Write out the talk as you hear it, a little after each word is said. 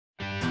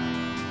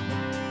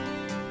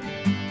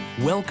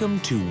Welcome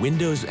to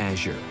Windows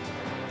Azure,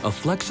 a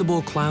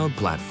flexible cloud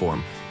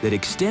platform that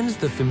extends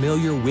the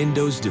familiar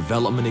Windows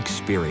development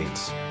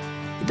experience.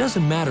 It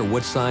doesn't matter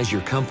what size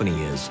your company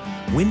is,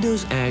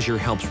 Windows Azure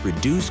helps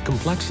reduce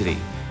complexity,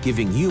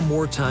 giving you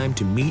more time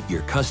to meet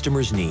your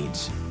customers'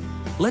 needs.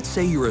 Let's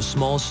say you're a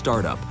small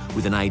startup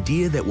with an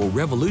idea that will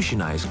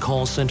revolutionize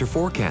call center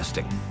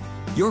forecasting.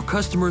 Your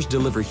customers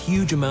deliver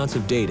huge amounts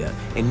of data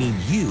and need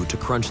you to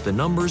crunch the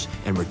numbers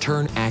and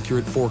return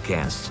accurate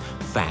forecasts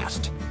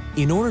fast.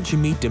 In order to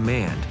meet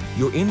demand,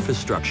 your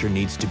infrastructure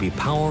needs to be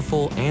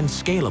powerful and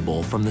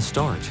scalable from the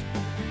start.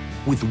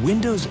 With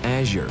Windows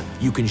Azure,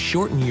 you can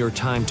shorten your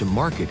time to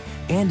market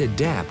and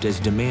adapt as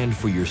demand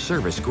for your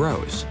service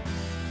grows.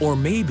 Or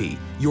maybe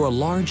you're a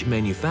large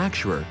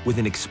manufacturer with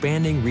an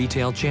expanding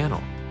retail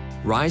channel.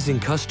 Rising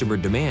customer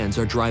demands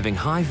are driving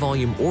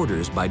high-volume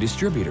orders by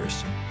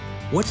distributors.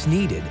 What's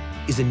needed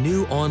is a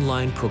new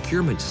online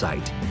procurement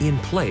site in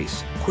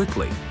place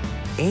quickly,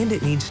 and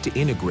it needs to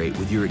integrate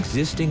with your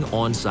existing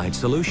on-site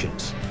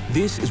solutions.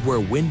 This is where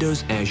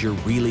Windows Azure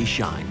really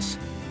shines.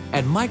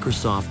 At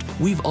Microsoft,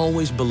 we've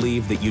always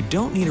believed that you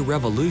don't need a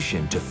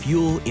revolution to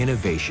fuel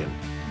innovation.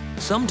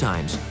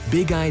 Sometimes,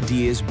 big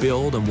ideas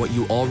build on what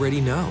you already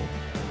know.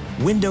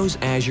 Windows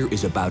Azure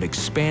is about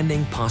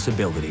expanding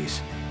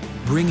possibilities,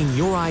 bringing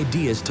your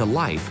ideas to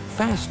life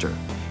faster,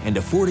 and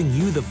affording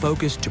you the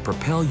focus to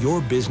propel your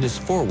business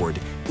forward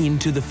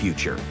into the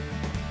future.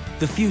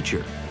 The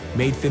future,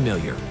 made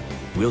familiar.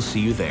 We'll see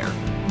you there.